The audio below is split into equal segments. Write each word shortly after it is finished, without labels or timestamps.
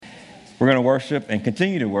We're going to worship and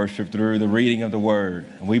continue to worship through the reading of the Word.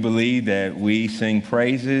 We believe that we sing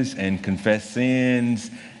praises and confess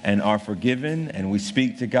sins and are forgiven, and we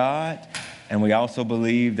speak to God. And we also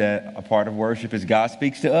believe that a part of worship is God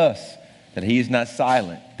speaks to us, that He is not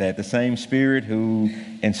silent, that the same Spirit who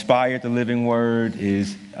inspired the living Word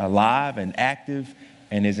is alive and active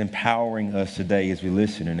and is empowering us today as we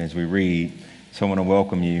listen and as we read. So I want to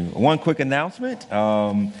welcome you. One quick announcement.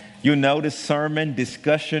 You'll notice sermon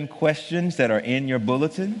discussion questions that are in your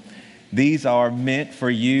bulletin. These are meant for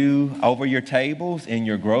you over your tables, in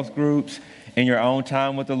your growth groups, in your own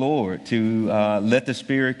time with the Lord, to let the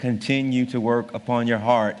Spirit continue to work upon your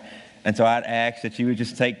heart. And so I'd ask that you would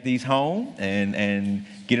just take these home and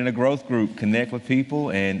get in a growth group, connect with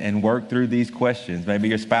people, and work through these questions. Maybe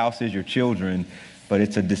your spouses, your children, but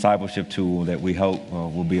it's a discipleship tool that we hope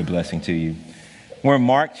will be a blessing to you. We're in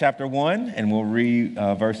Mark chapter 1, and we'll read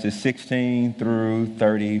verses 16 through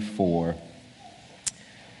 34.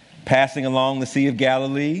 Passing along the Sea of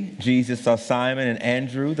Galilee, Jesus saw Simon and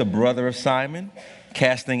Andrew, the brother of Simon,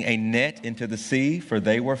 casting a net into the sea, for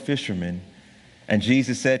they were fishermen. And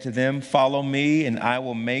Jesus said to them, "Follow me, and I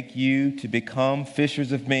will make you to become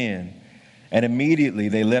fishers of men." And immediately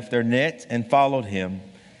they left their nets and followed him.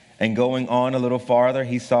 And going on a little farther,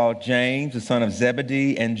 he saw James, the son of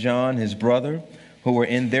Zebedee, and John, his brother, who were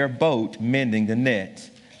in their boat mending the net.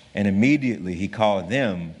 And immediately he called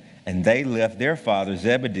them, and they left their father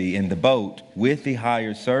Zebedee in the boat with the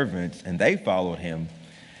hired servants, and they followed him.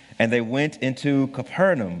 And they went into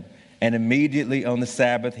Capernaum, and immediately on the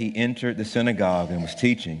Sabbath he entered the synagogue and was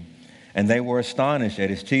teaching. And they were astonished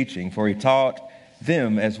at his teaching, for he taught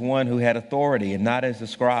them as one who had authority and not as the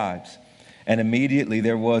scribes. And immediately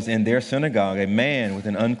there was in their synagogue a man with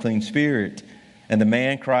an unclean spirit. And the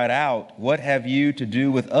man cried out, "What have you to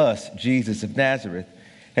do with us, Jesus of Nazareth?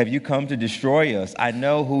 Have you come to destroy us? I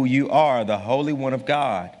know who you are, the Holy One of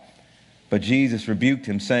God." But Jesus rebuked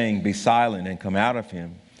him, saying, "Be silent and come out of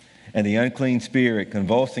him." And the unclean spirit,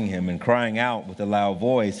 convulsing him and crying out with a loud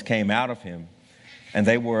voice, came out of him. And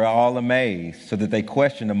they were all amazed, so that they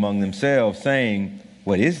questioned among themselves, saying,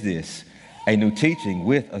 "What is this? A new teaching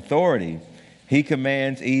with authority. He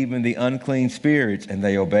commands even the unclean spirits, and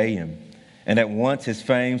they obey him." And at once his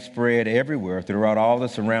fame spread everywhere throughout all the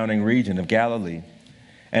surrounding region of Galilee.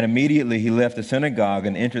 And immediately he left the synagogue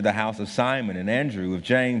and entered the house of Simon and Andrew, of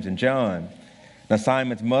James and John. Now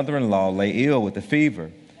Simon's mother-in-law lay ill with a fever,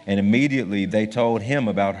 and immediately they told him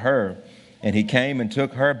about her. And he came and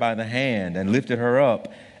took her by the hand and lifted her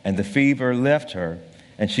up, and the fever left her,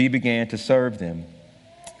 and she began to serve them.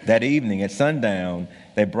 That evening at sundown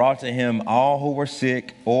they brought to him all who were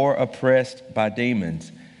sick or oppressed by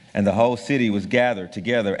demons, and the whole city was gathered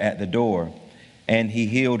together at the door. And he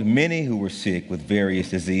healed many who were sick with various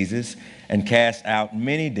diseases and cast out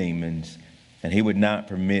many demons. And he would not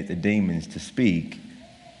permit the demons to speak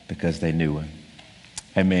because they knew him.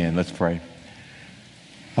 Amen. Let's pray.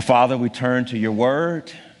 Father, we turn to your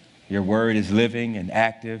word. Your word is living and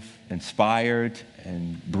active, inspired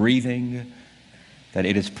and breathing, that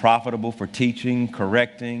it is profitable for teaching,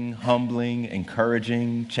 correcting, humbling,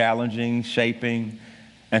 encouraging, challenging, shaping,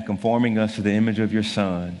 and conforming us to the image of your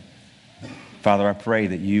Son. Father, I pray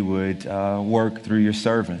that you would work through your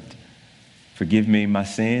servant. Forgive me my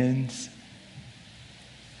sins.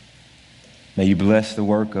 May you bless the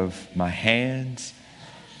work of my hands,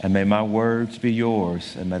 and may my words be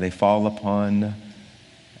yours, and may they fall upon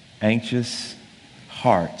anxious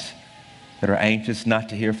hearts that are anxious not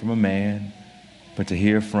to hear from a man, but to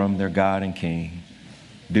hear from their God and King.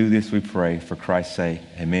 Do this, we pray, for Christ's sake.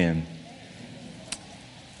 Amen.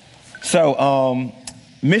 So,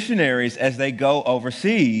 missionaries, as they go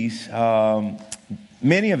overseas,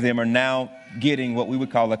 many of them are now getting what we would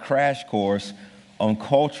call a crash course on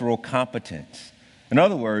cultural competence. In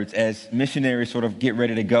other words, as missionaries sort of get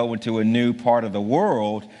ready to go into a new part of the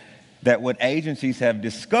world, that what agencies have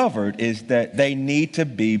discovered is that they need to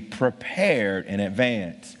be prepared in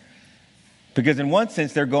advance. Because in one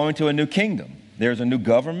sense, they're going to a new kingdom. There's a new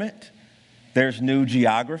government. There's new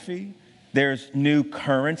geography. There's new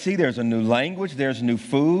currency, there's a new language, there's new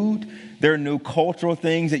food, there are new cultural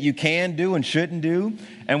things that you can do and shouldn't do.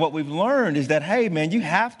 And what we've learned is that, hey, man, you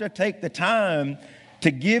have to take the time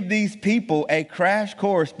to give these people a crash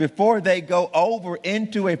course before they go over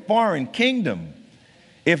into a foreign kingdom.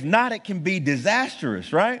 If not, it can be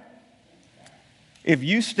disastrous, right? If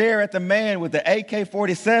you stare at the man with the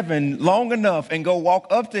AK-47 long enough and go walk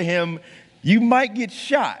up to him, you might get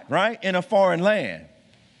shot, right, in a foreign land.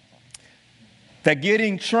 That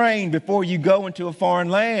getting trained before you go into a foreign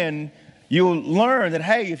land, you'll learn that,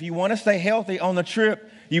 hey, if you want to stay healthy on the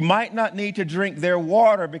trip, You might not need to drink their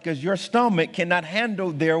water because your stomach cannot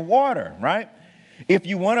handle their water, right? If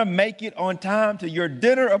you want to make it on time to your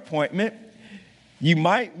dinner appointment, you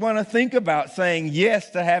might want to think about saying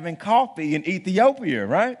yes to having coffee in Ethiopia,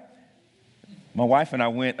 right? My wife and I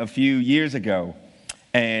went a few years ago,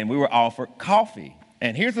 and we were offered coffee.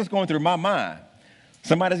 And here's what's going through my mind.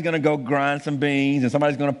 Somebody's going to go grind some beans, and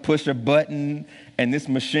somebody's going to push a button, and this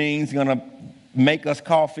machine's going to make us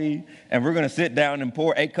coffee, and we're going to sit down and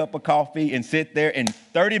pour a cup of coffee and sit there. In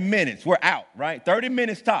 30 minutes, we're out, right? 30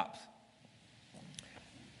 minutes tops.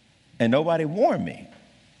 And nobody warned me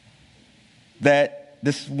that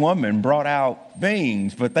this woman brought out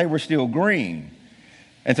beans, but they were still green.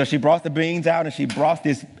 And so she brought the beans out, and she brought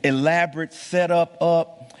this elaborate setup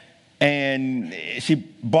up, and she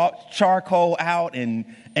bought charcoal out and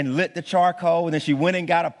lit the charcoal, and then she went and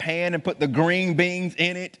got a pan and put the green beans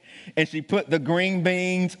in it, and she put the green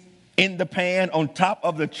beans in the pan on top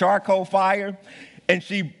of the charcoal fire, and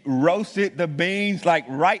she roasted the beans like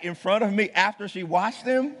right in front of me after she washed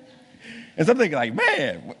them. And so I'm thinking like,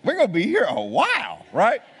 man, we're going to be here a while,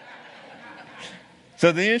 right?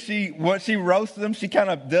 So then once she roasts them, she kind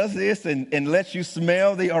of does this and lets you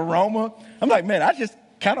smell the aroma. I'm like, man, I just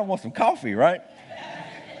kind of want some coffee, right?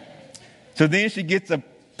 So then she gets a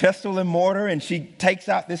pestle and mortar, and she takes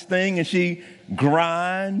out this thing and she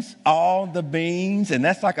grinds all the beans, and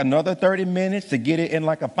that's like another 30 minutes to get it in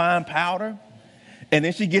like a fine powder. And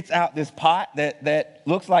then she gets out this pot that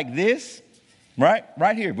looks like this,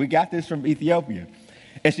 right here. We got this from Ethiopia.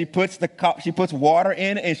 And she puts water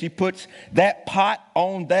in it, and she puts that pot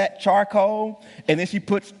on that charcoal, and then she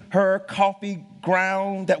puts her coffee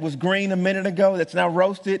ground that was green a minute ago that's now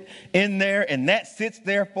roasted in there, and that sits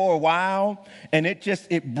there for a while, and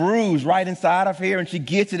it brews right inside of here, and she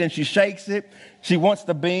gets it and she shakes it. She wants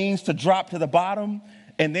the beans to drop to the bottom,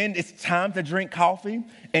 and then it's time to drink coffee.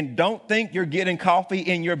 And don't think you're getting coffee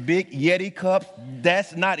in your big Yeti cups.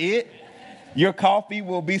 That's not it. Your coffee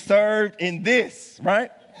will be served in this,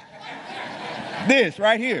 right? This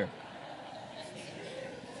right here.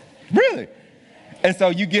 Really. And so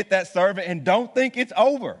you get that serving, and don't think it's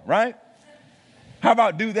over, right? How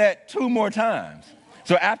about do that 2 more times?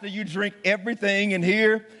 So after you drink everything in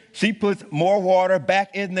here, she puts more water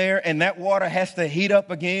back in there, and that water has to heat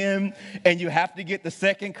up again, and you have to get the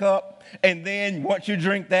second cup. And then once you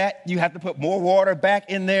drink that, you have to put more water back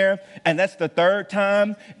in there, and that's the 3rd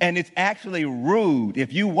time. And it's actually rude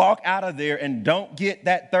if you walk out of there and don't get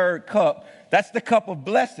that 3rd cup. That's the cup of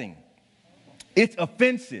blessing. It's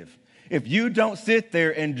offensive if you don't sit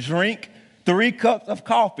there and drink 3 cups of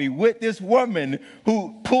coffee with this woman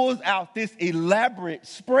who pulls out this elaborate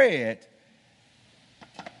spread.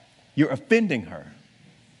 You're offending her.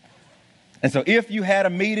 And so if you had a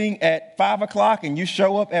meeting at 5 o'clock and you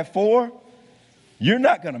show up at 4, you're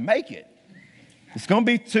not going to make it. It's going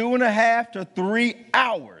to be 2.5 to 3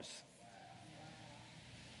 hours.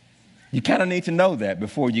 You kind of need to know that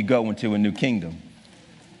before you go into a new kingdom,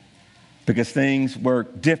 because things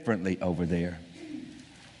work differently over there.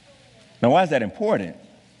 Now, why is that important?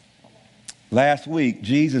 Last week,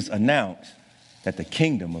 Jesus announced that the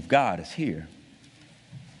kingdom of God is here.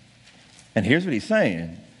 And here's what he's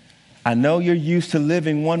saying. I know you're used to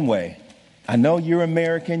living one way. I know you're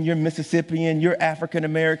American, you're Mississippian, you're African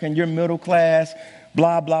American, you're middle class,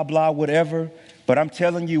 blah, blah, blah, whatever. But I'm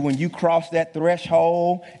telling you, when you cross that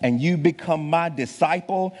threshold and you become my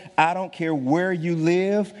disciple, I don't care where you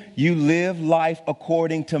live life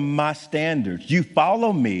according to my standards. You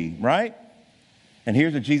follow me, right? And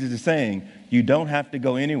here's what Jesus is saying. You don't have to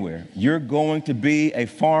go anywhere. You're going to be a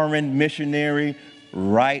foreign missionary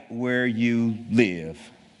right where you live.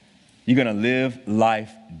 You're going to live life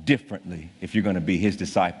differently if you're going to be his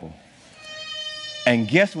disciple. And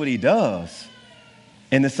guess what he does?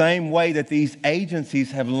 In the same way that these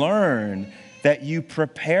agencies have learned that you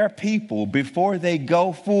prepare people before they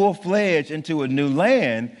go full-fledged into a new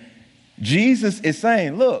land, Jesus is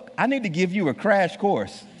saying, look, I need to give you a crash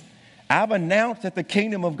course. I've announced that the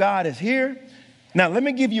kingdom of God is here. Now, let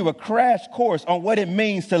me give you a crash course on what it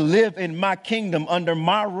means to live in my kingdom under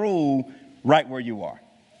my rule right where you are.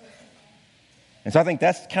 And so I think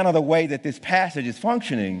that's kind of the way that this passage is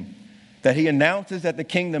functioning, that he announces that the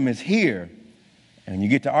kingdom is here. And when you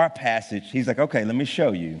get to our passage, he's like, okay, let me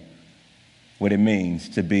show you what it means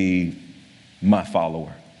to be my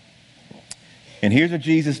follower. And here's what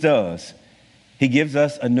Jesus does. He gives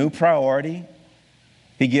us a new priority.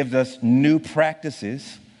 He gives us new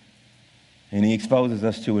practices. And he exposes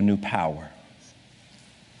us to a new power.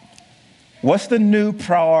 What's the new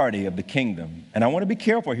priority of the kingdom? And I want to be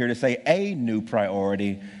careful here to say a new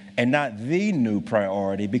priority and not the new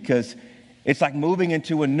priority, because It's like moving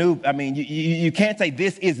into a new, you can't say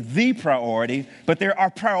this is the priority, but there are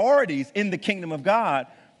priorities in the kingdom of God.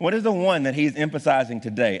 What is the one that he's emphasizing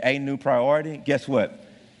today? A new priority? Guess what?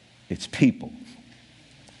 It's people.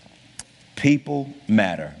 People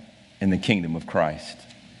matter in the kingdom of Christ.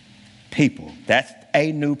 People. That's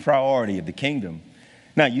a new priority of the kingdom.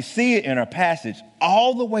 Now, you see it in our passage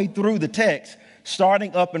all the way through the text,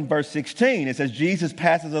 starting up in verse 16. It says, Jesus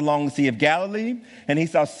passes along the Sea of Galilee, and he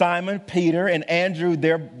saw Simon, Peter, and Andrew,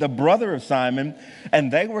 the brother of Simon,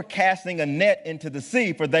 and they were casting a net into the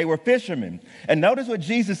sea, for they were fishermen. And notice what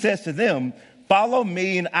Jesus says to them, follow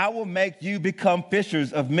me, and I will make you become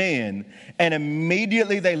fishers of men. And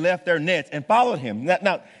immediately they left their nets and followed him.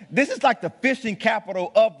 Now this is like the fishing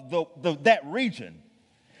capital of that region.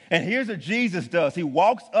 And here's what Jesus does. He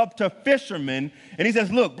walks up to fishermen and he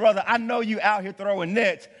says, look, brother, I know you out here throwing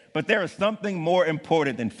nets, but there is something more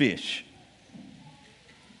important than fish.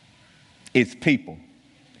 It's people.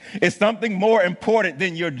 It's something more important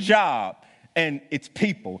than your job, and it's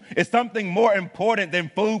people. It's something more important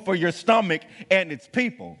than food for your stomach, and it's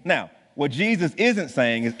people. Now, what Jesus isn't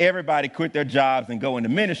saying is everybody quit their jobs and go into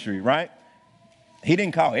ministry, right? He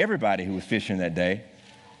didn't call everybody who was fishing that day.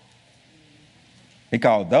 He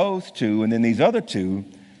called those two and then these other two.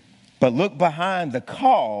 But look behind the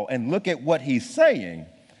call and look at what he's saying.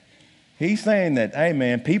 He's saying that, hey,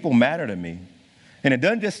 man, people matter to me. And it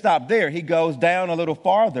doesn't just stop there. He goes down a little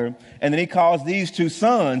farther, and then he calls these two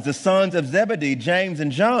sons, the sons of Zebedee, James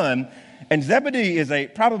and John. And Zebedee is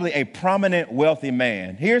probably a prominent, wealthy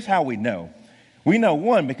man. Here's how we know. We know,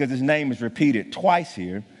 one, because his name is repeated twice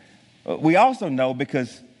here. We also know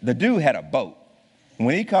because the dude had a boat.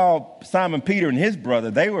 When he called Simon Peter and his brother,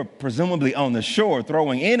 they were presumably on the shore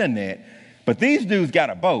throwing in a net. But these dudes got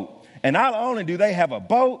a boat. And not only do they have a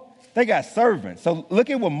boat, they got servants. So look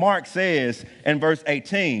at what Mark says in verse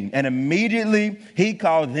 18. And immediately he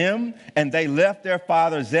called them, and they left their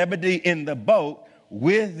father Zebedee in the boat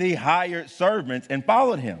with the hired servants and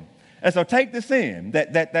followed him. And so take this in,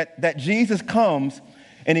 that Jesus comes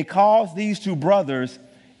and he calls these two brothers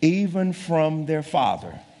even from their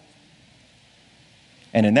father.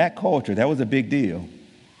 And in that culture, that was a big deal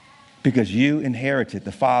because you inherited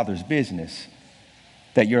the Father's business,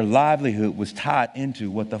 that your livelihood was tied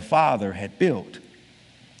into what the Father had built.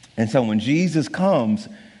 And so when Jesus comes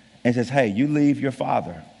and says, hey, you leave your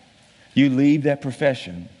father, you leave that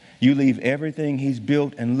profession, you leave everything he's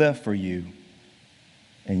built and left for you,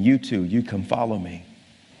 and you too, you come follow me.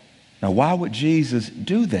 Now, why would Jesus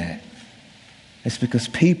do that? It's because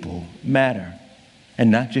people matter,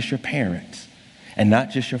 and not just your parents. And not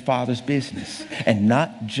just your father's business, and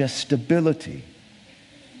not just stability.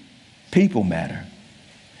 People matter.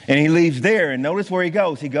 And he leaves there, and notice where he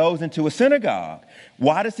goes. He goes into a synagogue.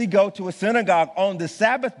 Why does he go to a synagogue on the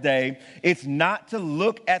Sabbath day? It's not to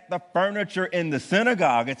look at the furniture in the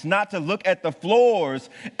synagogue. It's not to look at the floors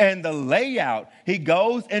and the layout. He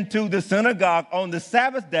goes into the synagogue on the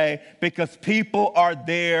Sabbath day because people are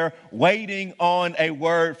there waiting on a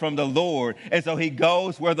word from the Lord. And so he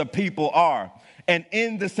goes where the people are. And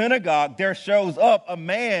in the synagogue, there shows up a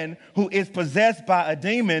man who is possessed by a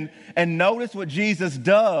demon. And notice what Jesus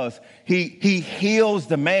does. He heals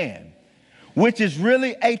the man, which is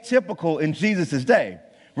really atypical in Jesus' day.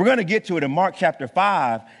 We're going to get to it in Mark chapter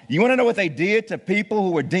 5. You want to know what they did to people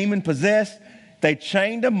who were demon possessed? They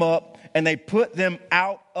chained them up and they put them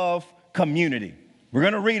out of community. We're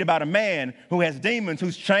going to read about a man who has demons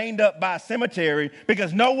who's chained up by a cemetery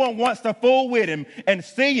because no one wants to fool with him and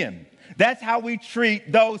see him. That's how we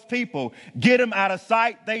treat those people. Get them out of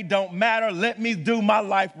sight. They don't matter. Let me do my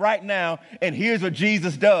life right now. And here's what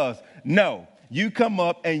Jesus does. No, you come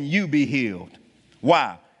up and you be healed.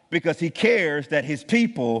 Why? Because he cares that his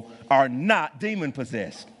people are not demon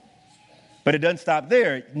possessed. But it doesn't stop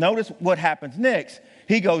there. Notice what happens next.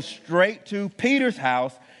 He goes straight to Peter's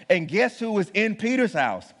house. And guess who was in Peter's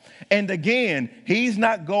house? And again, he's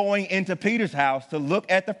not going into Peter's house to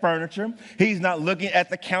look at the furniture. He's not looking at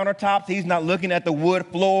the countertops. He's not looking at the wood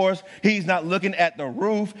floors. He's not looking at the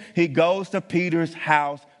roof. He goes to Peter's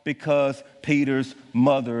house because Peter's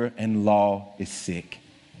mother-in-law is sick.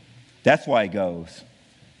 That's why he goes.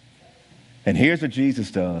 And here's what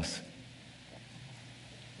Jesus does.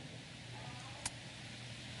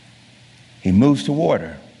 He moves toward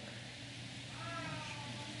her.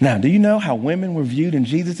 Now, do you know how women were viewed in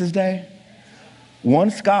Jesus' day? One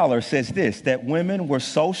scholar says this, that women were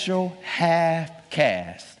social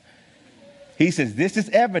half-caste. He says this is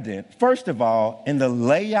evident, first of all, in the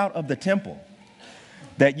layout of the temple.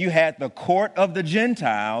 that you had the court of the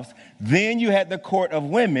Gentiles, then you had the court of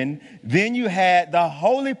women, then you had the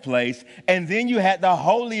holy place, and then you had the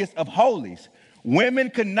holiest of holies. Women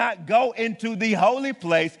could not go into the holy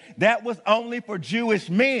place. That was only for Jewish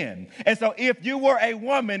men. And so if you were a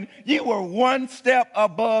woman, you were one step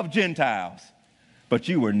above Gentiles, but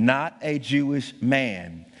you were not a Jewish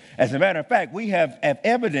man. As a matter of fact, we have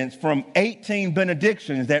evidence from 18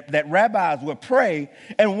 benedictions that rabbis would pray,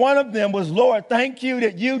 and one of them was, Lord, thank you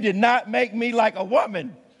that you did not make me like a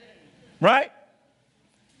woman, right?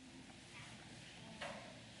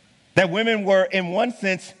 That women were, in one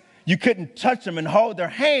sense, you couldn't touch them and hold their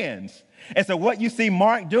hands. And so what you see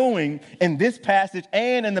Mark doing in this passage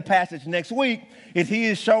and in the passage next week is he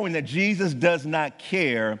is showing that Jesus does not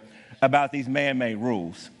care about these man-made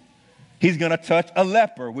rules. He's going to touch a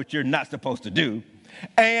leper, which you're not supposed to do.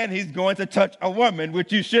 And he's going to touch a woman,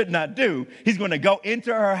 which you should not do. He's going to go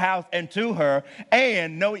into her house and to her.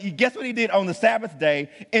 And guess what he did on the Sabbath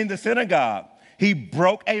day in the synagogue? He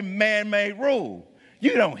broke a man-made rule.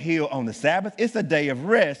 You don't heal on the Sabbath. It's a day of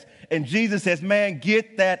rest. And Jesus says, man,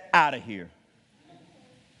 get that out of here.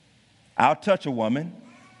 I'll touch a woman.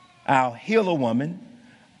 I'll heal a woman.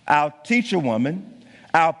 I'll teach a woman.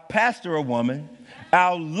 I'll pastor a woman.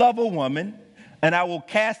 I'll love a woman. And I will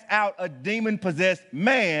cast out a demon-possessed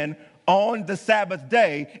man on the Sabbath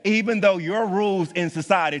day, even though your rules in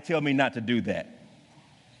society tell me not to do that.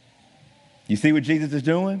 You see what Jesus is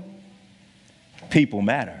doing? People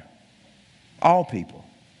matter. All people.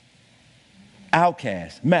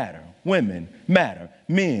 Outcasts matter. Women matter.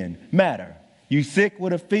 Men matter. You sick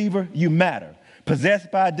with a fever, you matter.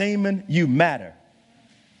 Possessed by a demon, you matter.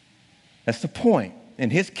 That's the point. In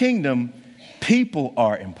his kingdom, people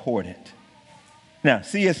are important. Now,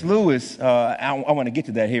 C.S. Lewis, I want to get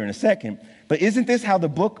to that here in a second, but isn't this how the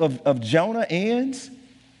book of Jonah ends?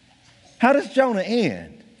 How does Jonah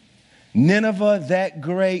end? Nineveh, that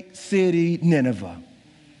great city, Nineveh,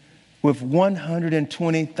 with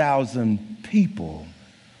 120,000 people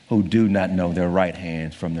who do not know their right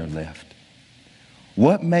hand from their left.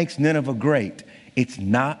 What makes Nineveh great? It's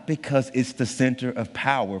not because it's the center of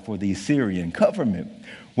power for the Assyrian government.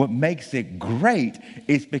 What makes it great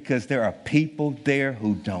is because there are people there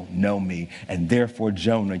who don't know me, and therefore,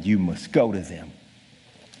 Jonah, you must go to them.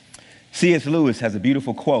 C.S. Lewis has a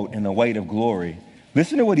beautiful quote in The Weight of Glory.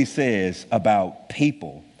 Listen to what he says about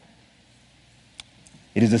people.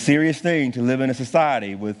 It is a serious thing to live in a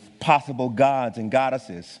society with possible gods and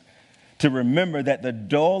goddesses, to remember that the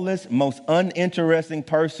dullest, most uninteresting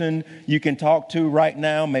person you can talk to right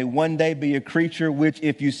now may one day be a creature which,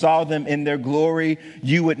 if you saw them in their glory,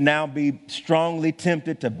 you would now be strongly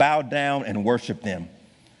tempted to bow down and worship them.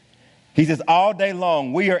 He says, all day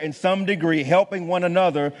long, we are in some degree helping one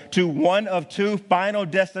another to one of two final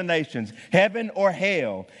destinations, heaven or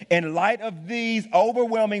hell. In light of these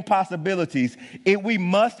overwhelming possibilities, we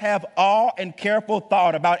must have awe and careful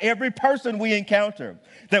thought about every person we encounter,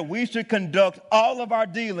 that we should conduct all of our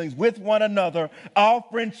dealings with one another, all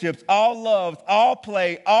friendships, all loves, all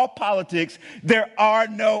play, all politics. There are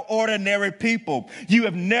no ordinary people. You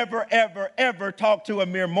have never, ever, ever talked to a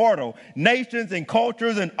mere mortal. Nations and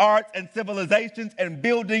cultures and arts and civilizations and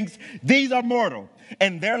buildings, these are mortal,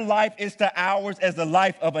 and their life is to ours as the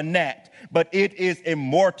life of a gnat. But it is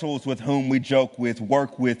immortals with whom we joke with,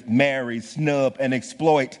 work with, marry, snub, and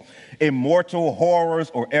exploit, immortal horrors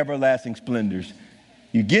or everlasting splendors.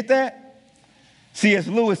 You get that? C.S.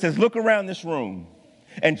 Lewis says, look around this room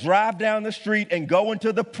and drive down the street and go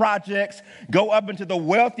into the projects, go up into the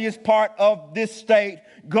wealthiest part of this state,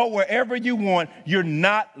 go wherever you want. You're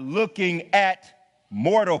not looking at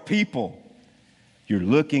mortal people. You're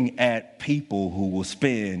looking at people who will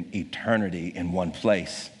spend eternity in one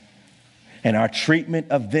place. And our treatment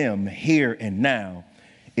of them here and now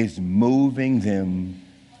is moving them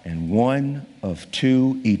in one of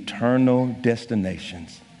two eternal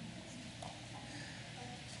destinations.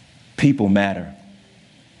 People matter.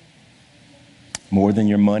 More than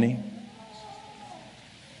your money,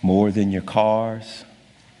 more than your cars,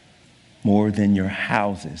 more than your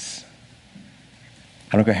houses.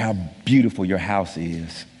 I don't care how beautiful your house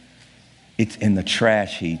is. It's in the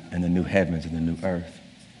trash heap in the new heavens and the new earth.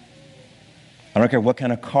 I don't care what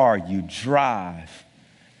kind of car you drive.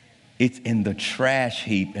 It's in the trash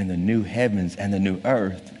heap in the new heavens and the new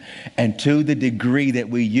earth. And to the degree that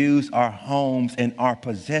we use our homes and our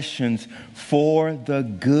possessions for the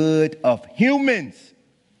good of humans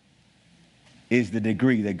is the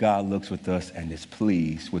degree that God looks with us and is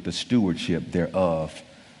pleased with the stewardship thereof.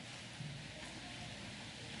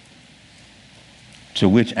 To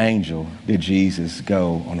which angel did Jesus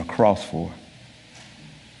go on a cross for?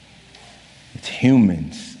 It's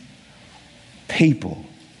humans, people,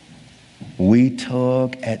 we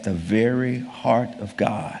tug at the very heart of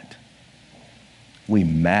God. We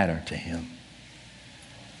matter to him.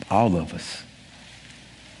 All of us.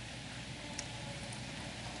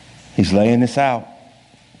 He's laying this out.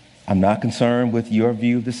 I'm not concerned with your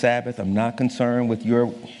view of the Sabbath. I'm not concerned with your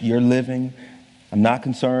living. I'm not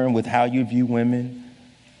concerned with how you view women.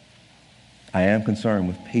 I am concerned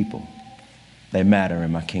with people. They matter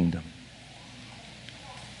in my kingdom.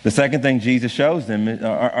 The second thing Jesus shows them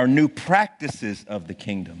are new practices of the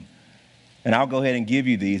kingdom. And I'll go ahead and give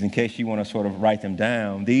you these in case you want to sort of write them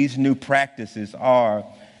down. These new practices are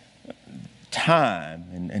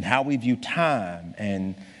time and how we view time,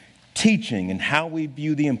 and teaching and how we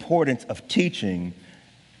view the importance of teaching,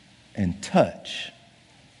 and touch.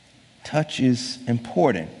 Touch is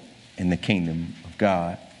important in the kingdom of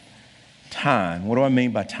God. Time. What do I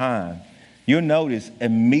mean by time? You'll notice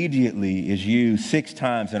immediately is used 6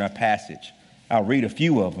 times in our passage. I'll read a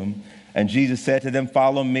few of them. And Jesus said to them,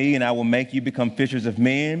 "Follow me, and I will make you become fishers of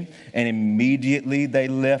men." And immediately they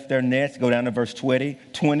left their nets. Go down to verse 20.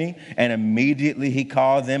 And immediately he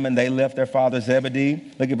called them, and they left their father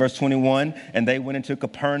Zebedee. Look at verse 21. And they went into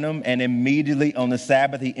Capernaum, and immediately on the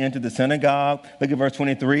Sabbath he entered the synagogue. Look at verse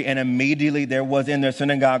 23. And immediately there was in their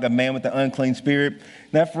synagogue a man with an unclean spirit.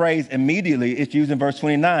 That phrase, immediately, it's used in verse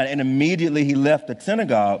 29. And immediately he left the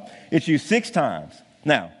synagogue. It's used 6 times.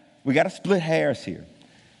 Now, we got to split hairs here.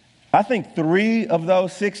 I think 3 of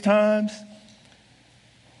those 6 times,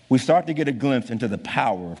 we start to get a glimpse into the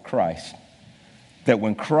power of Christ. That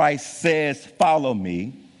when Christ says, "Follow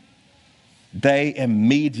me," they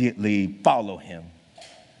immediately follow him.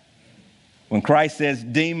 When Christ says,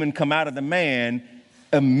 "Demon, come out of the man,"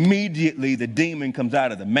 immediately the demon comes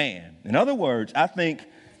out of the man. In other words, I think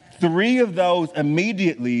 3 of those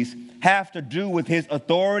immediatelys have to do with his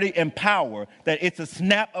authority and power, that it's a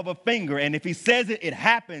snap of a finger. And if he says it, it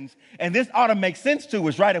happens. And this ought to make sense to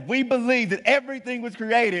us, right? If we believe that everything was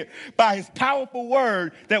created by his powerful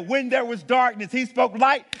word, that when there was darkness, he spoke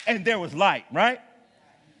light and there was light, right?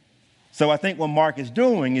 So I think what Mark is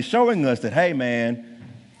doing is showing us that, hey, man,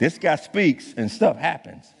 this guy speaks and stuff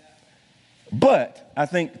happens. But I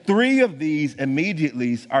think 3 of these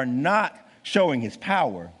immediatelys are not showing his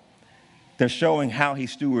power. They're showing how he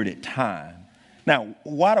stewarded time. Now,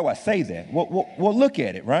 why do I say that? Well, look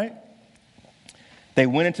at it, right? They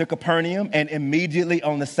went into Capernaum, and immediately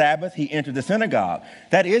on the Sabbath, he entered the synagogue.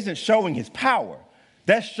 That isn't showing his power.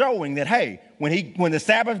 That's showing that, hey, when the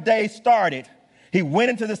Sabbath day started, he went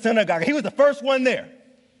into the synagogue. He was the first one there,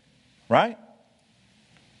 right?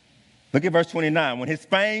 Look at verse 29. When his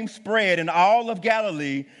fame spread in all of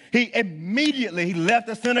Galilee, he immediately left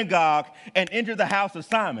the synagogue and entered the house of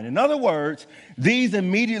Simon. In other words, these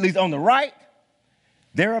immediatelys on the right,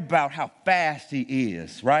 they're about how fast he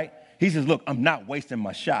is, right? He says, look, I'm not wasting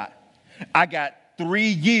my shot. I got 3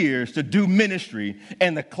 years to do ministry,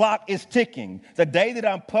 and the clock is ticking. The day that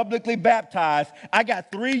I'm publicly baptized, I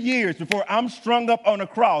got 3 years before I'm strung up on a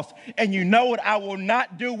cross. And you know what I will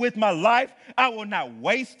not do with my life? I will not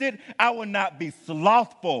waste it. I will not be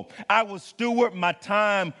slothful. I will steward my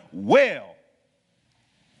time well.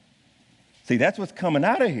 See, that's what's coming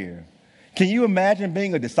out of here. Can you imagine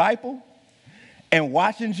being a disciple and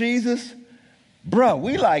watching Jesus? Bro,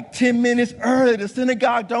 we like 10 minutes early. The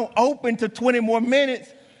synagogue don't open till 20 more minutes.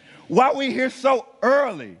 Why we here so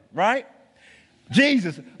early, right?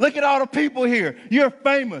 Jesus, look at all the people here. You're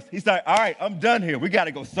famous. He's like, all right, I'm done here. We got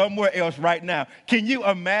to go somewhere else right now. Can you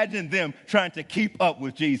imagine them trying to keep up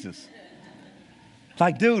with Jesus?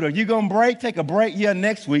 Like, dude, are you going to break? Take a break? Yeah,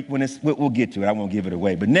 next week when we'll get to it. I won't give it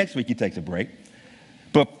away. But next week he takes a break.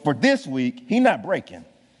 But for this week, he's not breaking.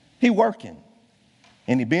 He working.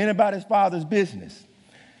 And he being about his father's business.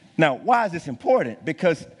 Now, why is this important?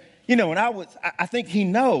 Because, you know, I think he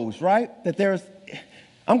knows, right, that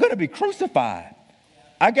I'm going to be crucified.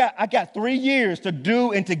 I got 3 years to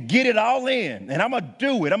do and to get it all in. And I'm going to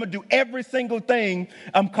do it. I'm going to do every single thing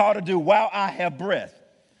I'm called to do while I have breath.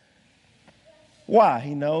 Why?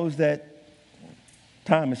 He knows that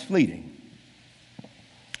time is fleeting.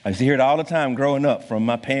 I used to hear it all the time growing up from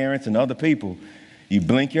my parents and other people. You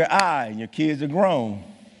blink your eye and your kids are grown.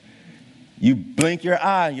 You blink your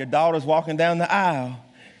eye and your daughter's walking down the aisle.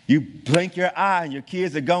 You blink your eye and your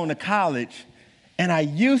kids are going to college. And I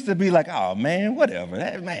used to be like, oh, man, whatever.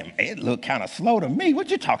 It looked kind of slow to me. What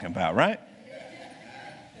you talking about, right?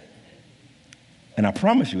 And I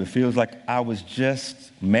promise you, it feels like I was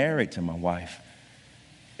just married to my wife.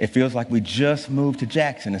 It feels like we just moved to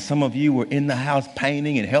Jackson. And some of you were in the house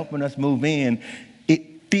painting and helping us move in.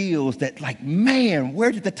 feels that like, man,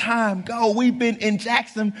 where did the time go? We've been in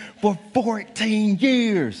Jackson for 14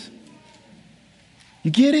 years. You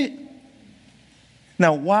get it?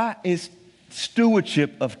 Now, why is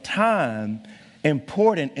stewardship of time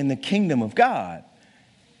important in the kingdom of God?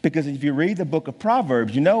 Because if you read the book of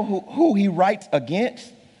Proverbs, you know who he writes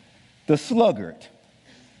against? The sluggard.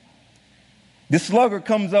 The sluggard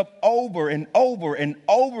comes up over and over and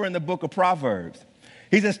over in the book of Proverbs.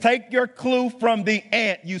 He says, take your clue from the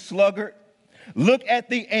ant, you sluggard. Look at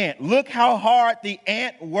the ant. Look how hard the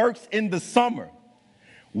ant works in the summer.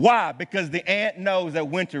 Why? Because the ant knows that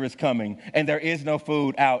winter is coming and there is no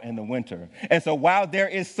food out in the winter. And so while there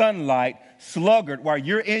is sunlight, sluggard, while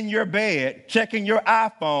you're in your bed, checking your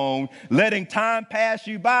iPhone, letting time pass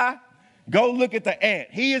you by, go look at the ant.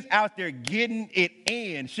 He is out there getting it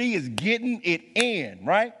in. She is getting it in,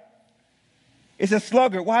 right? It's a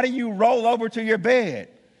sluggard. Why do you roll over to your bed?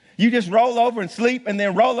 You just roll over and sleep and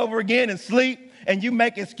then roll over again and sleep. And you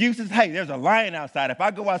make excuses. Hey, there's a lion outside. If I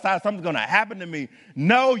go outside, something's going to happen to me.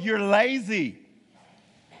 No, you're lazy.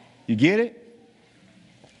 You get it?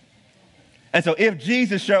 And so if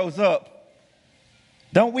Jesus shows up,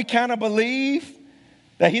 don't we kind of believe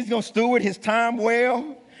that he's going to steward his time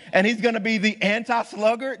well and he's going to be the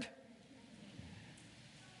anti-sluggard?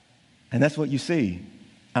 And that's what you see.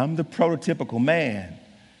 I'm the prototypical man.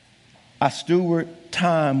 I steward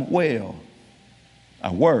time well.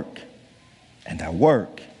 I work. And I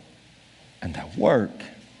work, and I work.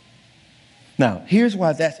 Now, here's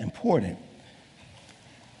why that's important.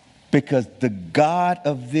 Because the God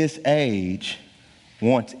of this age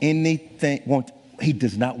he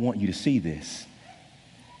does not want you to see this.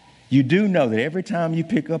 You do know that every time you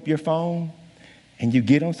pick up your phone and you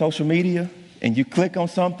get on social media and you click on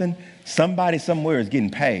something, somebody somewhere is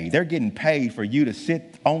getting paid. They're getting paid for you to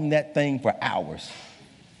sit on that thing for hours.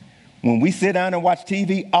 When we sit down and watch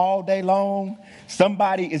TV all day long,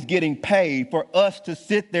 somebody is getting paid for us to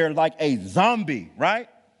sit there like a zombie, right?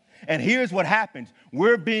 And here's what happens.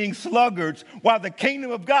 We're being sluggards while the kingdom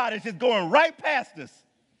of God is just going right past us.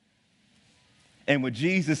 And what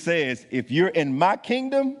Jesus says, if you're in my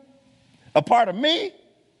kingdom, a part of me,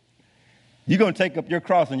 you're going to take up your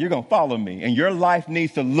cross and you're going to follow me. And your life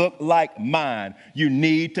needs to look like mine. You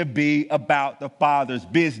need to be about the Father's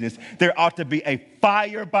business. There ought to be a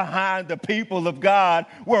fire behind the people of God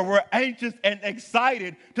where we're anxious and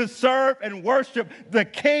excited to serve and worship the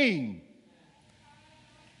King.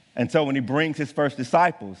 And so when he brings his first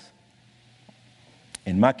disciples,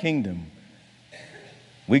 in my kingdom,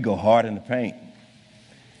 we go hard in the paint.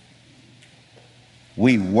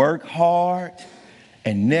 We work hard.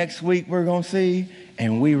 And next week we're going to see,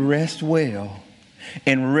 and we rest well.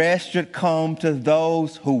 And rest should come to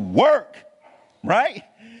those who work, right?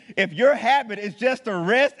 If your habit is just to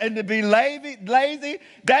rest and to be lazy,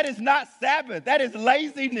 that is not Sabbath. That is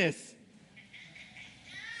laziness.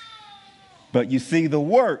 But you see the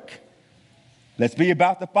work. Let's be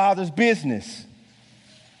about the Father's business.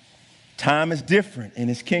 Time is different in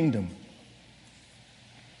his kingdom.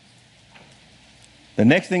 The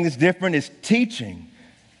next thing that's different is teaching.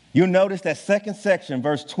 You'll notice that second section,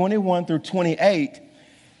 verse 21 through 28,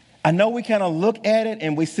 I know we kind of look at it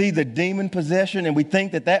and we see the demon possession and we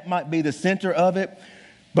think that that might be the center of it.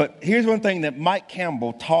 But here's one thing that Mike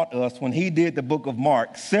Campbell taught us when he did the book of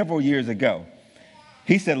Mark several years ago.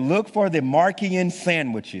 He said, look for the Markian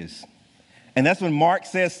sandwiches. And that's when Mark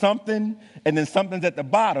says something and then something's at the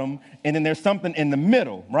bottom and then there's something in the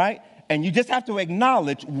middle, right? And you just have to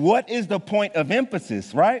acknowledge what is the point of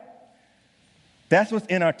emphasis, right? That's what's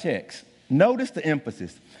in our text. Notice the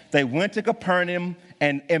emphasis. They went to Capernaum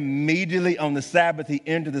and immediately on the Sabbath he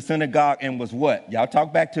entered the synagogue and was what? Y'all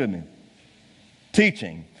talk back to me.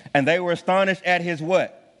 Teaching. And they were astonished at his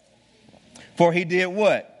what? For he did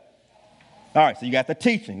what? All right, so you got the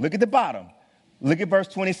teaching. Look at the bottom. Look at verse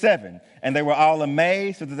 27. And they were all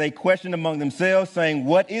amazed so that they questioned among themselves saying,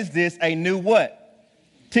 what is this? A new what?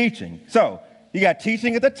 Teaching. So you got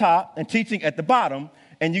teaching at the top and teaching at the bottom.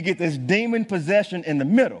 And you get this demon possession in the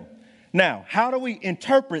middle. Now, how do we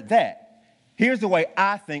interpret that? Here's the way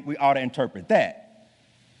I think we ought to interpret that.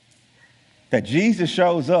 That Jesus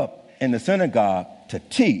shows up in the synagogue to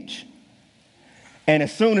teach. And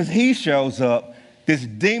as soon as he shows up, this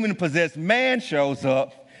demon-possessed man shows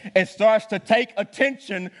up and starts to take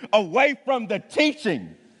attention away from the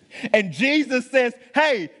teaching. And Jesus says,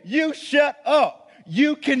 hey, you shut up.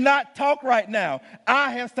 You cannot talk right now.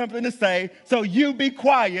 I have something to say, so you be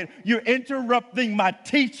quiet. You're interrupting my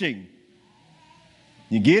teaching.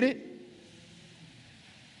 You get it?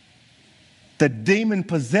 The demon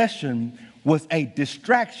possession was a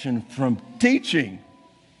distraction from teaching.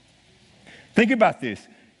 Think about this.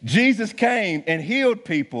 Jesus came and healed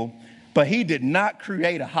people, but he did not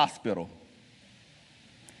create a hospital.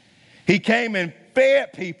 He came and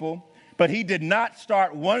fed people, but he did not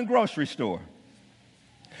start one grocery store.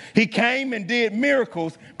 He came and did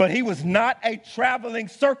miracles, but he was not a traveling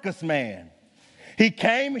circus man. He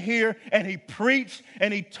came here and he preached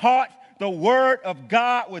and he taught the word of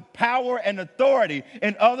God with power and authority.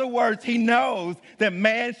 In other words, he knows that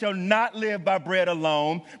man shall not live by bread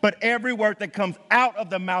alone, but every word that comes out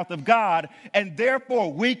of the mouth of God. And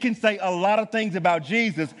therefore, we can say a lot of things about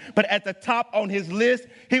Jesus, but at the top on his list,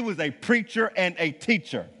 he was a preacher and a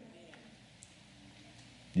teacher.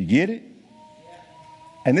 You get it?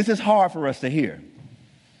 And this is hard for us to hear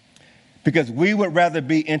because we would rather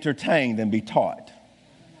be entertained than be taught.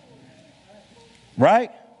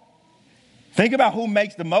 Right? Think about who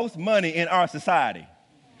makes the most money in our society.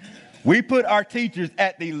 We put our teachers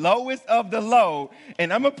at the lowest of the low,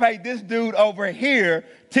 and I'm going to pay this dude over here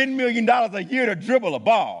 $10 million a year to dribble a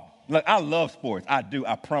ball. Look, I love sports. I do.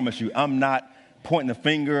 I promise you. I'm not pointing the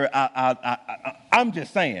finger. I'm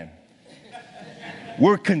just saying.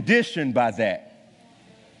 We're conditioned by that.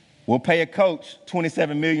 We'll pay a coach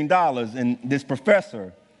 $27 million, and this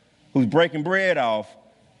professor who's breaking bread off,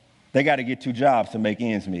 they got to get 2 jobs to make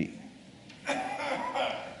ends meet.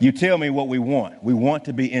 You tell me what we want. We want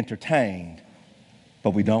to be entertained,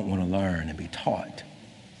 but we don't want to learn and be taught.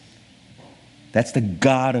 That's the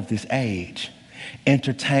God of this age.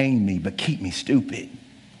 Entertain me, but keep me stupid.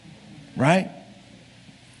 Right?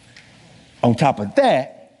 On top of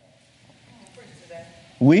that,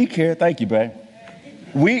 we care, thank you, babe.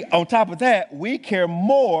 On top of that, we care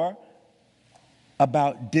more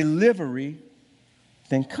about delivery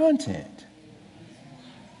than content.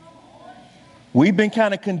 We've been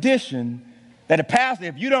kind of conditioned that a pastor,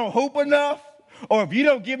 if you don't hoop enough, or if you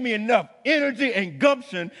don't give me enough energy and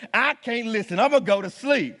gumption, I can't listen. I'm going to go to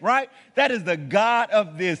sleep, right? That is the God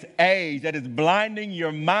of this age that is blinding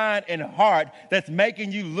your mind and heart, that's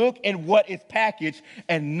making you look at what is packaged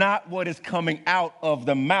and not what is coming out of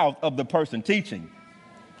the mouth of the person teaching.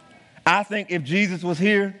 I think if Jesus was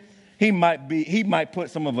here, he might put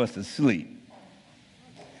some of us to sleep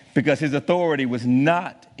because his authority was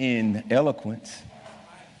not in eloquence.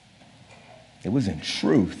 It was in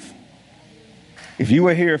truth. If you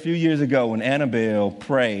were here a few years ago when Annabelle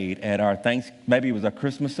prayed at our maybe it was our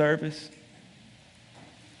Christmas service,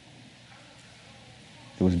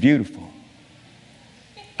 it was beautiful.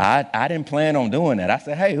 I didn't plan on doing that. I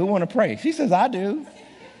said, hey, who want to pray? She says, I do.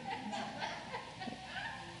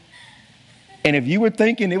 And if you were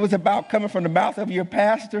thinking it was about coming from the mouth of your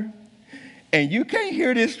pastor, and you can't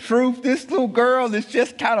hear this truth, this little girl is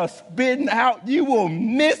just kind of spitting out, you will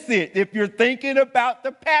miss it if you're thinking about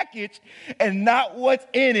the package and not what's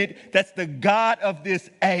in it. That's the God of this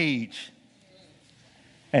age.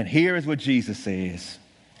 And here is what Jesus says.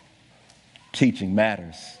 Teaching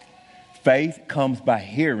matters. Faith comes by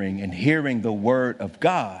hearing, and hearing the word of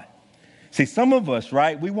God. See, some of us,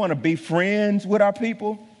 right, we want to be friends with our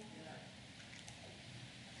people,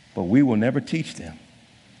 but we will never teach them.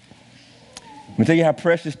 Let me tell you how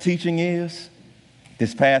precious teaching is.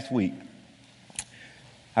 This past week,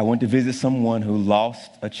 I went to visit someone who lost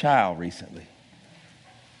a child recently.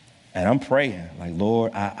 And I'm praying, like,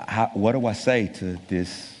 Lord, what do I say to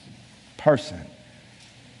this person?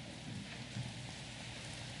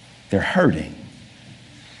 They're hurting.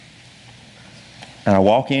 And I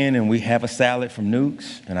walk in and we have a salad from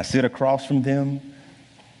Newk's, and I sit across from them,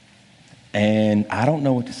 and I don't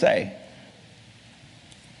know what to say.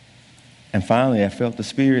 And finally, I felt the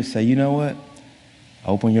Spirit say, you know what?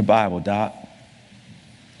 Open your Bible, Doc,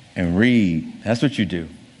 and read. That's what you do.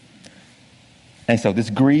 And so these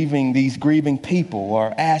grieving people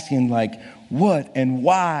are asking, like, what and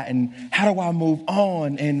why and how do I move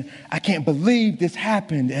on? And I can't believe this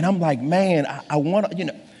happened. And I'm like, man, I want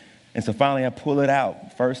to, And so finally I pull it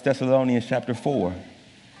out. 1 Thessalonians chapter 4.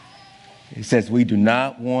 It says, we do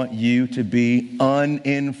not want you to be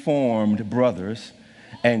uninformed, brothers,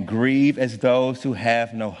 and grieve as those who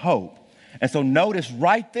have no hope. And so notice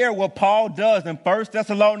right there what Paul does in 1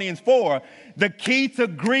 Thessalonians 4. The key to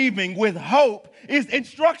grieving with hope is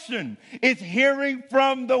instruction. It's hearing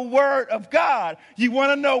from the word of God. You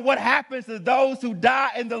want to know what happens to those who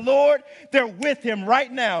die in the Lord? They're with him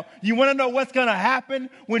right now. You want to know what's going to happen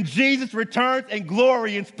when Jesus returns in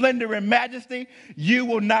glory and splendor and majesty? You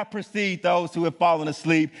will not precede those who have fallen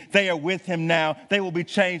asleep. They are with him now. They will be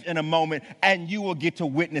changed in a moment, and you will get to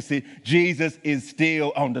witness it. Jesus is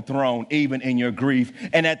still on the throne, even in your grief.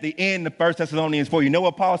 And at the end of 1 Thessalonians 4, you know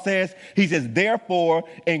what Paul says? He says, therefore,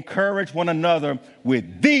 encourage one another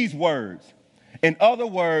with these words. In other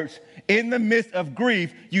words, in the midst of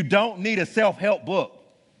grief, you don't need a self-help book.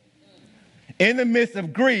 In the midst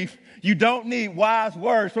of grief, you don't need wise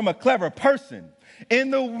words from a clever person.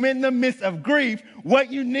 In the midst of grief,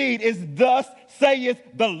 what you need is thus saith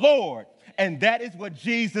the Lord. And that is what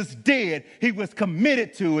Jesus did. He was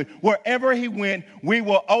committed to it. Wherever he went, we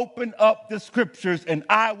will open up the scriptures and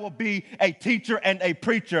I will be a teacher and a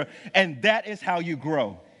preacher. And that is how you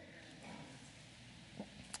grow.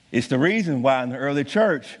 It's the reason why in the early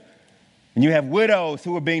church, when you have widows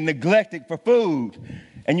who are being neglected for food,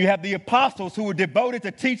 and you have the apostles who were devoted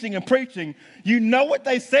to teaching and preaching, you know what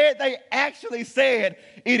they said? They actually said,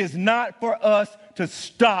 it is not for us to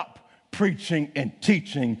stop preaching and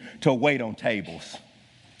teaching to wait on tables.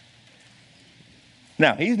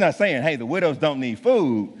 Now, he's not saying, hey, the widows don't need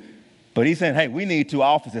food, but he's saying, hey, we need two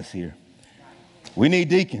officers here. We need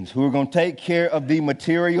deacons who are going to take care of the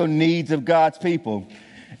material needs of God's people.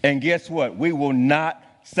 And guess what? We will not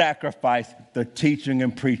sacrifice the teaching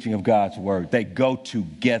and preaching of God's word. They go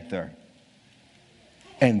together.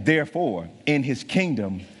 And therefore, in his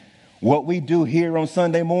kingdom, what we do here on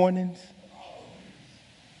Sunday mornings,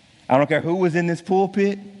 I don't care who was in this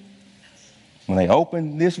pulpit, when they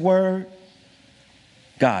open this word,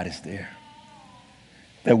 God is there.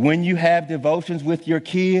 That when you have devotions with your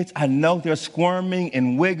kids, I know they're squirming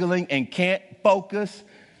and wiggling and can't focus.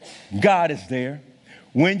 God is there.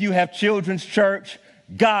 When you have children's church,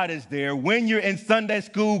 God is there. When you're in Sunday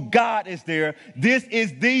school, God is there. This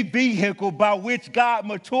is the vehicle by which God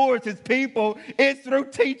matures his people. It's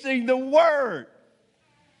through teaching the word.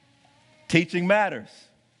 Teaching matters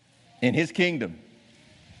in his kingdom.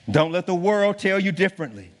 Don't let the world tell you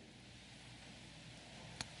differently.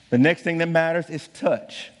 The next thing that matters is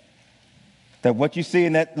touch. That what you see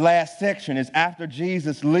in that last section is after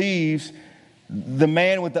Jesus leaves the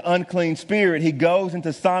man with the unclean spirit, he goes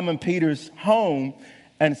into Simon Peter's home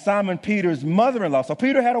and Simon Peter's mother-in-law. So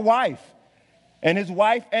Peter had a wife, and his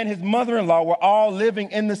wife and his mother-in-law were all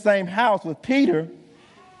living in the same house with Peter,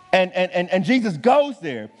 and Jesus goes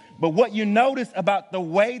there. But what you notice about the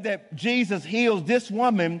way that Jesus heals this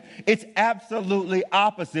woman, it's absolutely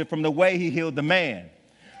opposite from the way he healed the man.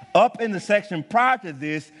 Up in the section prior to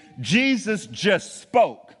this, Jesus just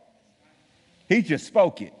spoke. He just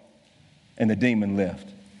spoke it, and the demon left.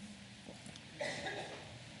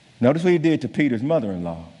 Notice what he did to Peter's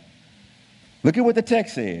mother-in-law. Look at what the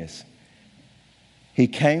text says. He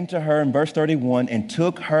came to her in verse 31 and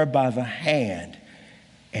took her by the hand,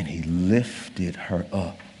 and he lifted her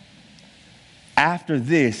up. After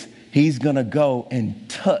this, he's going to go and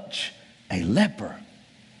touch a leper.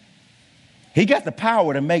 He got the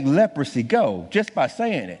power to make leprosy go just by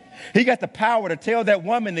saying it. He got the power to tell that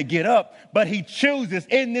woman to get up, but he chooses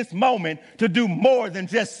in this moment to do more than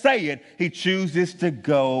just say it. He chooses to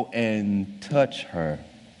go and touch her.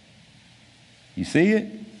 You see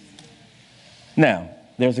it? Now,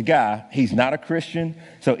 there's a guy, he's not a Christian,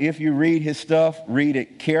 so if you read his stuff, read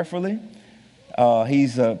it carefully.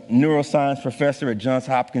 He's a neuroscience professor at Johns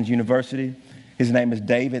Hopkins University. His name is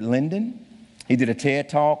David Linden. He did a TED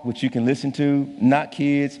Talk, which you can listen to, not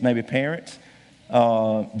kids, maybe parents.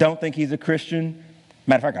 Don't think he's a Christian.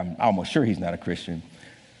 Matter of fact, I'm almost sure he's not a Christian.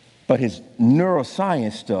 But his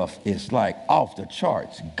neuroscience stuff is like off the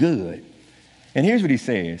charts, good. And here's what he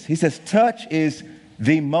says. He says, touch is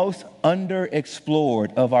the most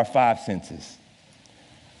underexplored of our five senses.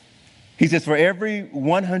 He says, for every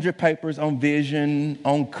 100 papers on vision,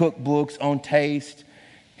 on cookbooks, on taste,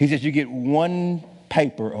 he says you get one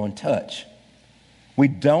paper on touch. We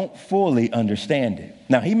don't fully understand it.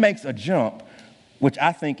 Now, he makes a jump, which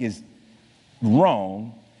I think is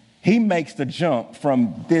wrong. He makes the jump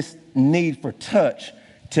from this need for touch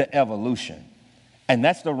to evolution. And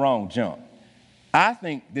that's the wrong jump. I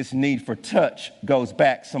think this need for touch goes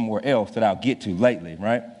back somewhere else that I'll get to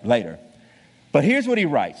later. But here's what he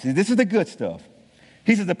writes. This is the good stuff.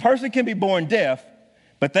 He says, a person can be born deaf,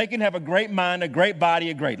 but they can have a great mind, a great body,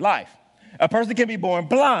 a great life. A person can be born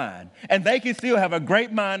blind, and they can still have a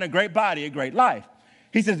great mind, a great body, a great life.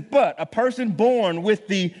 He says, but a person born with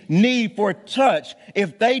the need for touch,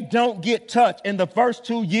 if they don't get touch in the first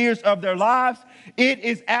 2 years of their lives, it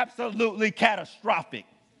is absolutely catastrophic.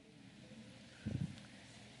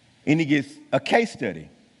 And he gives a case study.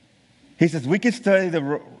 He says, we can study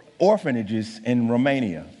the orphanages in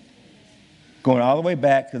Romania, going all the way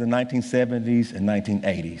back to the 1970s and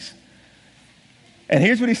 1980s. And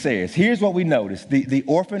here's what he says. Here's what we noticed. The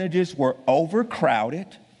orphanages were overcrowded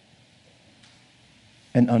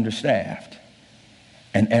and understaffed.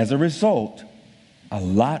 And as a result, a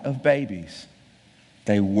lot of babies,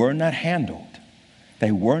 they were not handled.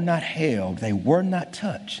 They were not held. They were not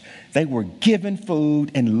touched. They were given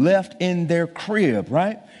food and left in their crib,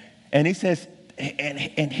 right? And he says,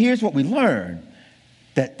 and here's what we learn,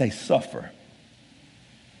 that they suffer,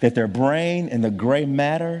 that their brain and the gray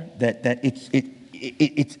matter, that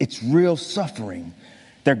it's real suffering.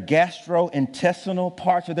 Their gastrointestinal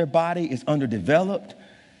parts of their body is underdeveloped.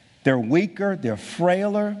 They're weaker. They're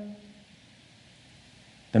frailer.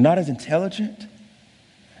 They're not as intelligent.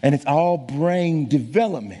 And it's all brain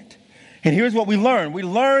development. And here's what we learned. We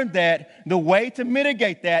learned that the way to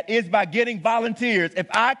mitigate that is by getting volunteers. If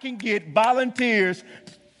I can get volunteers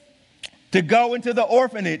to go into the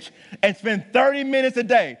orphanage and spend 30 minutes a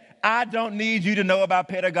day, I don't need you to know about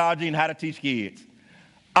pedagogy and how to teach kids.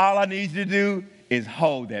 All I need you to do is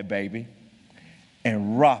hold that baby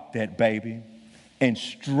and rock that baby and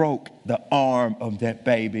stroke the arm of that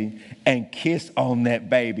baby and kiss on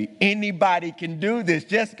that baby. Anybody can do this.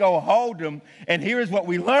 Just go hold them. And here's what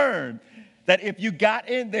we learned, that if you got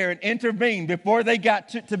in there and intervened before they got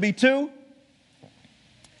to be 2,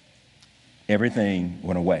 everything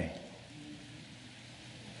went away.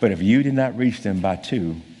 But if you did not reach them by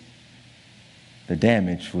 2, the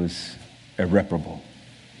damage was irreparable.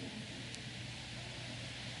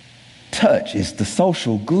 Touch is the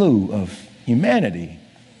social glue of humanity.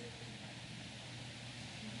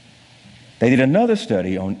 They did another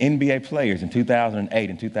study on NBA players in 2008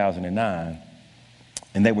 and 2009,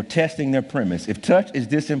 and they were testing their premise. If touch is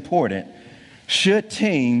this important, should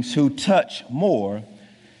teams who touch more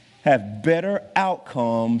have better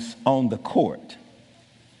outcomes on the court?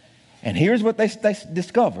 And here's what they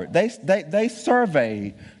discovered. They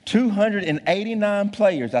surveyed 289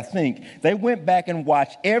 players, I think. They went back and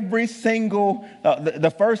watched every single,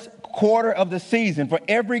 the first quarter of the season for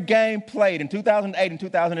every game played in 2008 and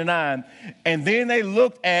 2009. And then they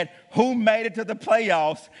looked at who made it to the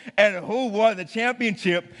playoffs and who won the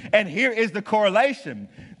championship. And here is the correlation.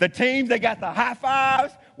 The teams that got the high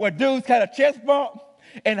fives where dudes had a chest bump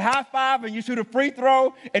and high five and you shoot a free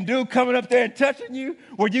throw and dude coming up there and touching you,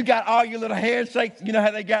 where you got all your little handshakes. You know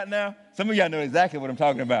how they got now? Some of y'all know exactly what I'm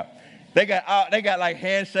talking about. They got like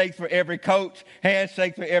handshakes for every coach,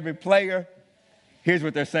 handshakes for every player. Here's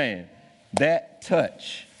what they're saying. That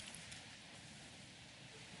touch,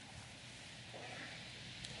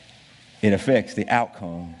 it affects the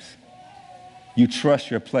outcomes. You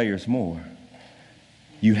trust your players more.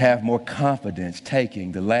 You have more confidence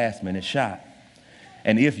taking the last minute shot.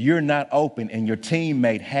 And if you're not open and your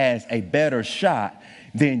teammate has a better shot,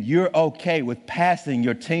 then you're okay with passing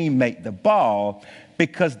your teammate the ball,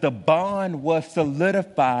 because the bond was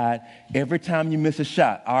solidified every time you miss a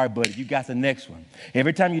shot. All right, buddy, you got the next one.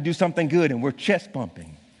 Every time you do something good, and we're chest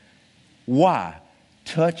bumping. Why?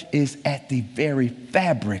 Touch is at the very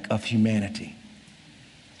fabric of humanity.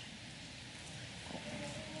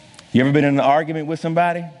 You ever been in an argument with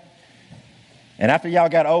somebody? And after y'all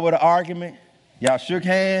got over the argument, y'all shook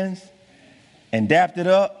hands and dapped it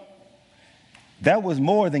up? That was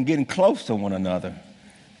more than getting close to one another.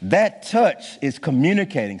 That touch is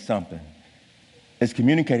communicating something. It's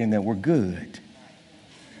communicating that we're good.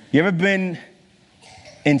 You ever been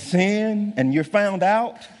in sin and you're found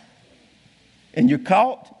out and you're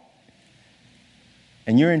caught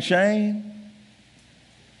and you're in shame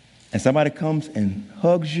and somebody comes and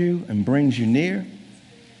hugs you and brings you near?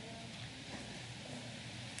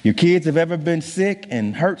 Your kids have ever been sick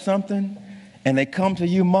and hurt something and they come to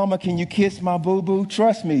you, Mama, can you kiss my boo-boo?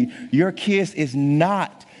 Trust me, your kiss is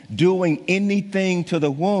not doing anything to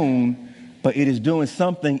the wound, but it is doing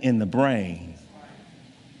something in the brain.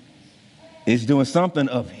 It's doing something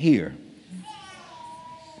up here.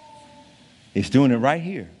 It's doing it right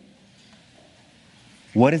here.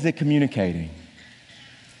 What is it communicating?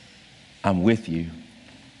 I'm with you.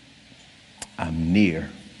 I'm near.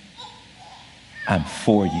 I'm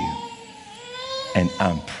for you. And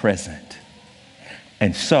I'm present.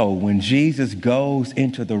 And so when Jesus goes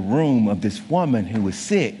into the room of this woman who is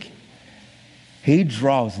sick, he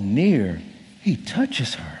draws near, he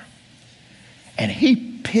touches her, and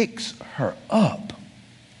he picks her up.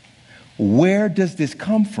 Where does this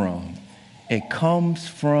come from? It comes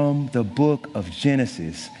from the book of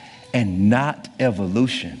Genesis and not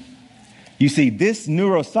evolution. You see, this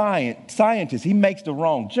neuroscientist, he makes the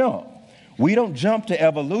wrong jump. We don't jump to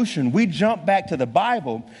evolution. We jump back to the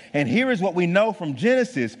Bible. And here is what we know from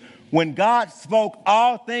Genesis. When God spoke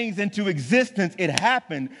all things into existence, it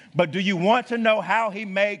happened. But do you want to know how he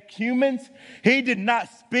made humans? He did not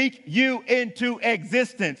speak you into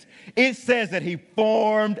existence. It says that he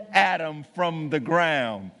formed Adam from the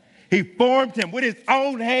ground. He formed him with his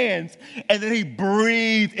own hands, and then he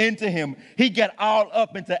breathed into him. He got all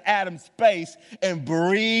up into Adam's space and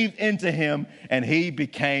breathed into him, and he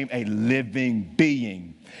became a living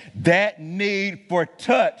being. That need for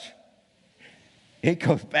touch, it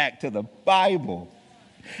goes back to the Bible.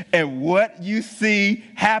 And what you see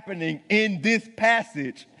happening in this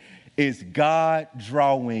passage is God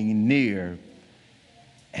drawing near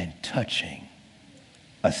and touching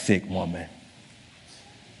a sick woman.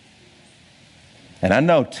 And I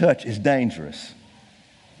know touch is dangerous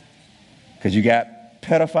because you got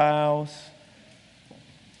pedophiles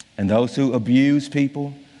and those who abuse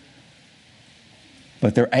people,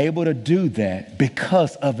 but they're able to do that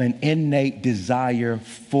because of an innate desire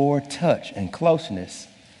for touch and closeness.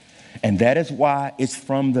 And that is why it's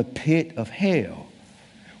from the pit of hell.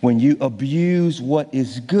 When you abuse what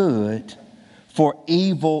is good for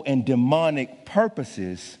evil and demonic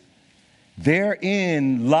purposes,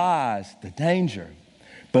 therein lies the danger.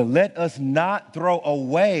 But let us not throw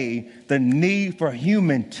away the need for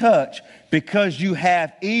human touch because you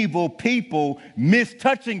have evil people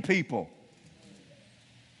mistouching people.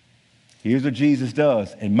 Here's what Jesus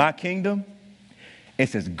does. In my kingdom, it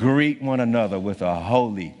says, greet one another with a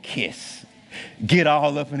holy kiss. Get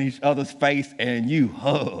all up in each other's face and you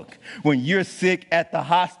hug. When you're sick at the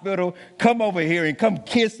hospital, come over here and come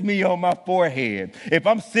kiss me on my forehead. If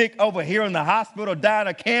I'm sick over here in the hospital dying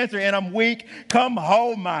of cancer and I'm weak, come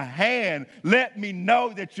hold my hand. Let me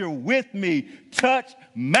know that you're with me. Touch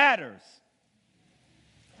matters.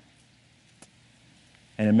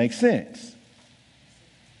 And it makes sense.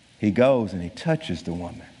 He goes and he touches the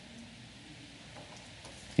woman.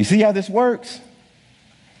 You see how this works?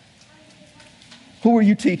 Who are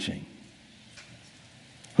you teaching?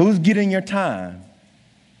 Who's getting your time?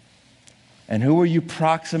 And who are you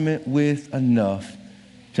proximate with enough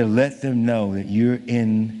to let them know that you're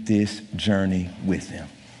in this journey with them?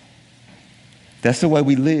 That's the way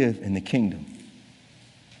we live in the kingdom.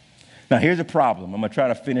 Now, here's a problem. I'm going to try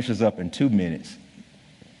to finish this up in 2 minutes.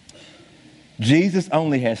 Jesus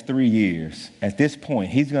only has 3 years. At this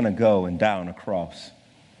point, he's going to go and die on a cross.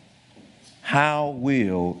 How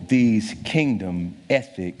will these kingdom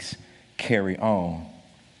ethics carry on?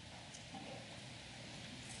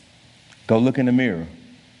 Go look in the mirror.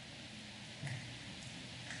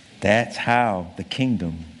 That's how the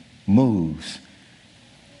kingdom moves.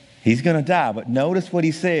 He's going to die, but notice what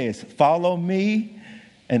he says. Follow me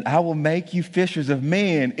and I will make you fishers of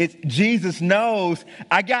men. Jesus knows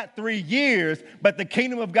I got 3 years, but the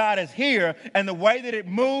kingdom of God is here. And the way that it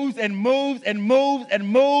moves and moves and moves and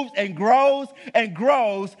moves and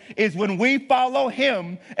grows is when we follow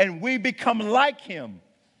him and we become like him.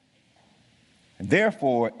 And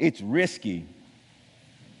therefore, it's risky.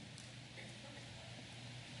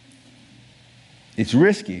 It's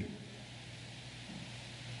risky.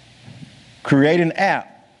 Create an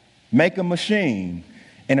app, make a machine.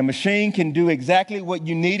 And a machine can do exactly what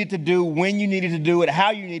you need it to do, when you need it to do it,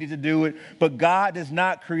 how you need it to do it. But God does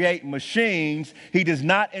not create machines. He does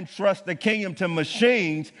not entrust the kingdom to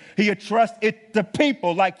machines. He entrusts it to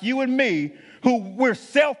people like you and me who we're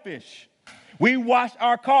selfish. We wash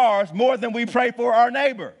our cars more than we pray for our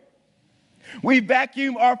neighbor. We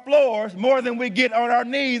vacuum our floors more than we get on our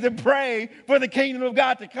knees and pray for the kingdom of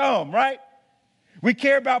God to come, right? We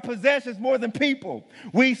care about possessions more than people.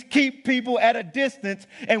 We keep people at a distance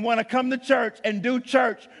and want to come to church and do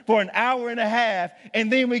church for an hour and a half,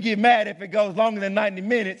 and then we get mad if it goes longer than 90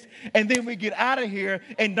 minutes, and then we get out of here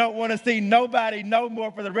and don't want to see nobody no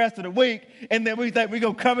more for the rest of the week, and then we think we're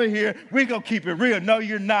going to come in here, we're going to keep it real. No,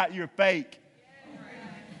 you're not. You're fake.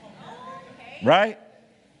 Right?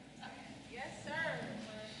 Yes, sir.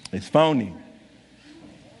 It's phony.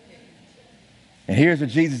 And here's what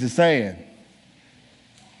Jesus is saying.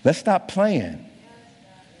 Let's stop playing.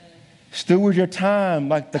 Steward your time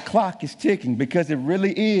like the clock is ticking, because it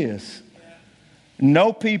really is.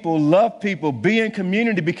 Know people, love people, be in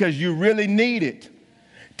community because you really need it.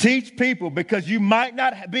 Teach people because you might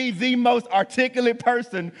not be the most articulate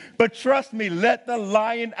person, but trust me, let the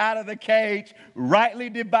lion out of the cage, rightly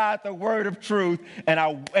divide the word of truth,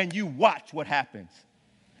 and you watch what happens.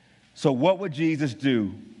 So what would Jesus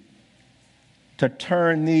do to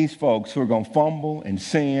turn these folks who are going to fumble and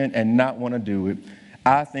sin and not want to do it?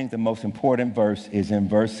 I think the most important verse is in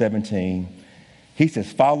verse 17. He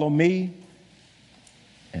says, follow me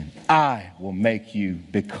and I will make you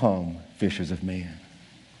become fishers of men.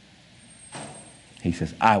 He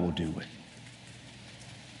says, I will do it.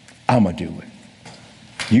 I'm going to do it.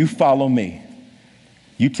 You follow me.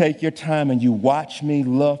 You take your time and you watch me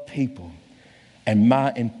love people. and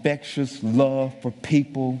my infectious love for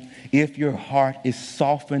people, if your heart is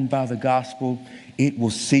softened by the gospel, it will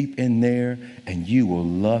seep in there and you will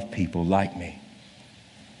love people like me.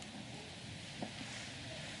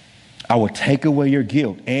 I will take away your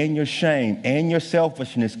guilt and your shame and your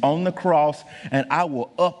selfishness on the cross, and I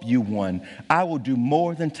will up you one. I will do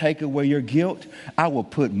more than take away your guilt. I will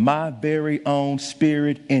put my very own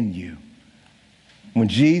spirit in you. When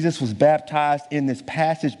Jesus was baptized in this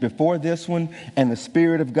passage before this one, and the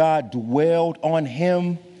Spirit of God dwelled on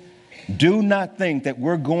him, do not think that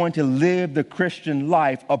we're going to live the Christian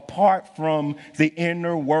life apart from the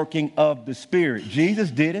inner working of the Spirit.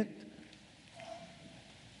 Jesus did it.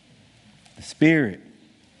 The Spirit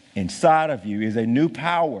inside of you is a new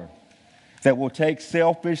power that will take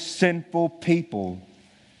selfish, sinful people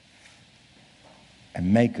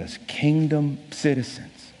and make us kingdom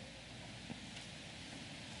citizens.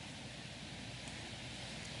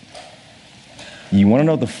 You want to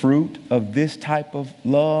know the fruit of this type of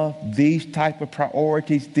love, these type of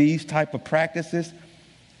priorities, these type of practices?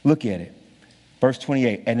 Look at it. Verse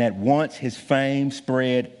 28, and at once his fame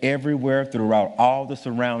spread everywhere throughout all the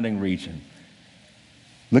surrounding region.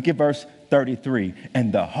 Look at verse 33,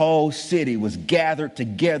 and the whole city was gathered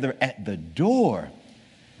together at the door.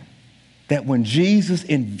 That when Jesus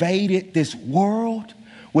invaded this world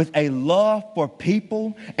with a love for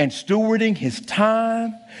people and stewarding his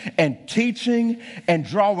time and teaching and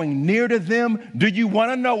drawing near to them, do you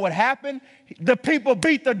want to know what happened? The people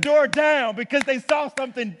beat the door down because they saw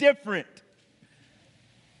something different.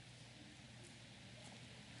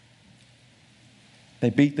 They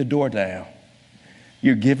beat the door down.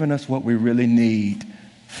 You're giving us what we really need.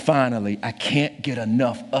 Finally, I can't get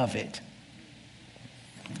enough of it.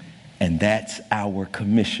 And that's our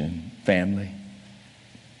commission, family.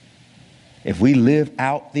 If we live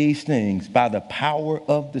out these things by the power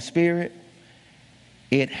of the Spirit,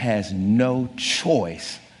 it has no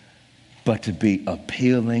choice but to be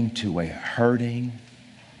appealing to a hurting,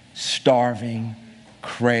 starving,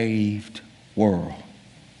 craved world.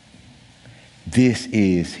 This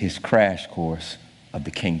is his crash course of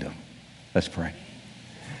the kingdom. Let's pray.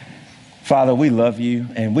 Father, we love you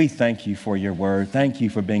and we thank you for your word. Thank you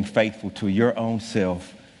for being faithful to your own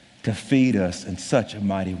self to feed us in such a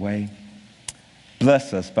mighty way.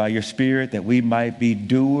 Bless us by your Spirit that we might be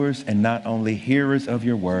doers and not only hearers of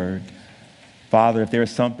your word. Father, if there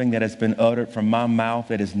is something that has been uttered from my mouth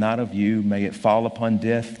that is not of you, may it fall upon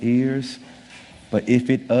deaf ears. But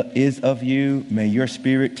if it is of you, may your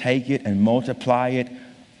Spirit take it and multiply it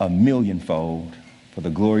a millionfold. For the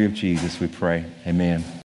glory of Jesus, we pray. Amen.